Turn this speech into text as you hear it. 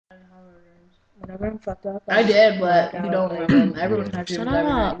Whenever I'm fucked up, I did, but black you out, don't like, remember. Everyone has Shut dreams every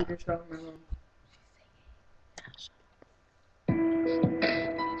night. up. You just don't remember.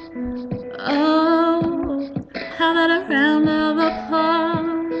 Oh, how about a round of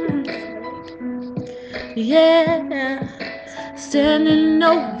applause? Yeah, standing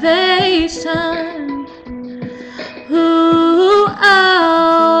ovation. Ooh,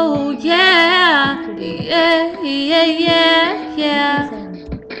 oh, yeah, yeah, yeah, yeah, yeah.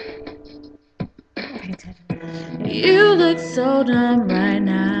 You look so dumb right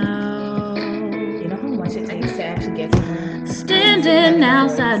now. You know how much it takes to actually get to me? Standing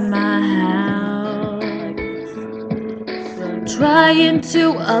outside my house, trying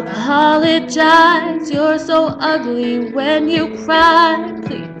to apologize. You're so ugly when you cry.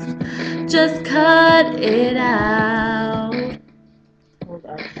 Please, just cut it out. Hold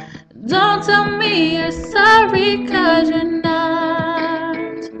up. Don't tell me you're sorry, 'cause you're not.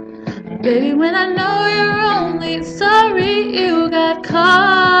 Baby, when I know you're only sorry you got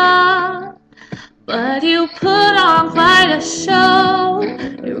caught. But you put on quite a show.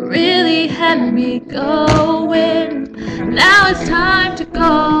 You really had me going. Now it's time to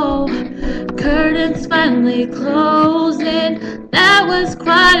go. Curtains finally closing. That was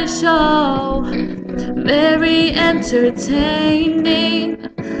quite a show. Very entertaining.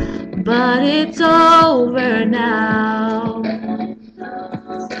 But it's over now.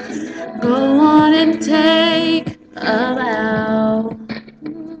 Go on and take a bow.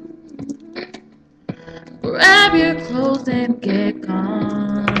 Grab your clothes and get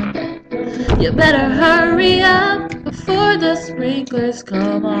gone. You better hurry up before the sprinklers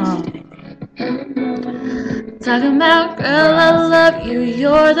come on. Talking about, girl, I love you,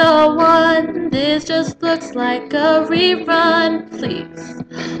 you're the one. This just looks like a rerun. Please,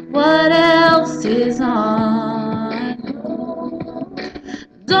 what else is on?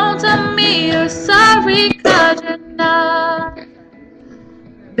 Don't tell me you're sorry, 'cause you're not.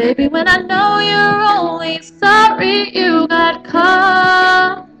 Baby, when I know you're only sorry you got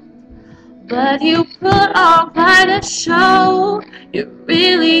caught. But you put on quite a show. You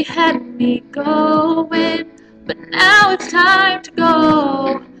really had me going. But now it's time to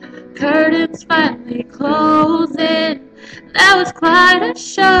go. Curtains finally closing. That was quite a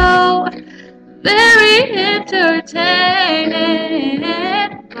show. Very entertaining.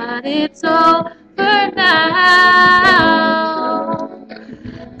 But it's over now.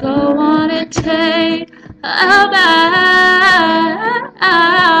 Go on and take a bow.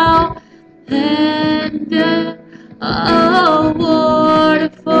 And an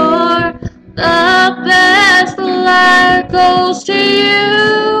award for the best life goes to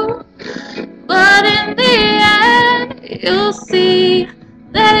you. But in the end, you'll see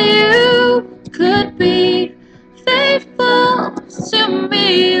that you could be faithful to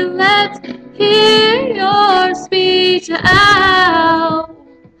me. Let's hear your speech out.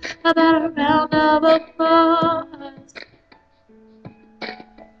 How about a round of applause?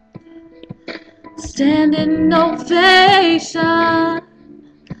 Standing ovation.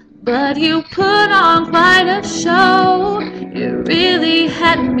 But you put on quite a show. You really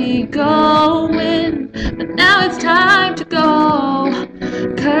had me going. But now it's time to go.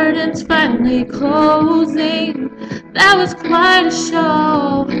 Curtains finally closing. That was quite a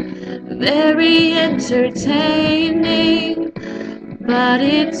show. Very entertaining. But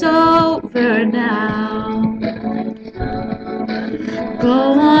it's over now. Go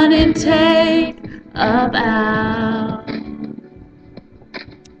on and take a bow.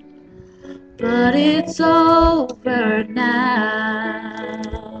 But it's over now.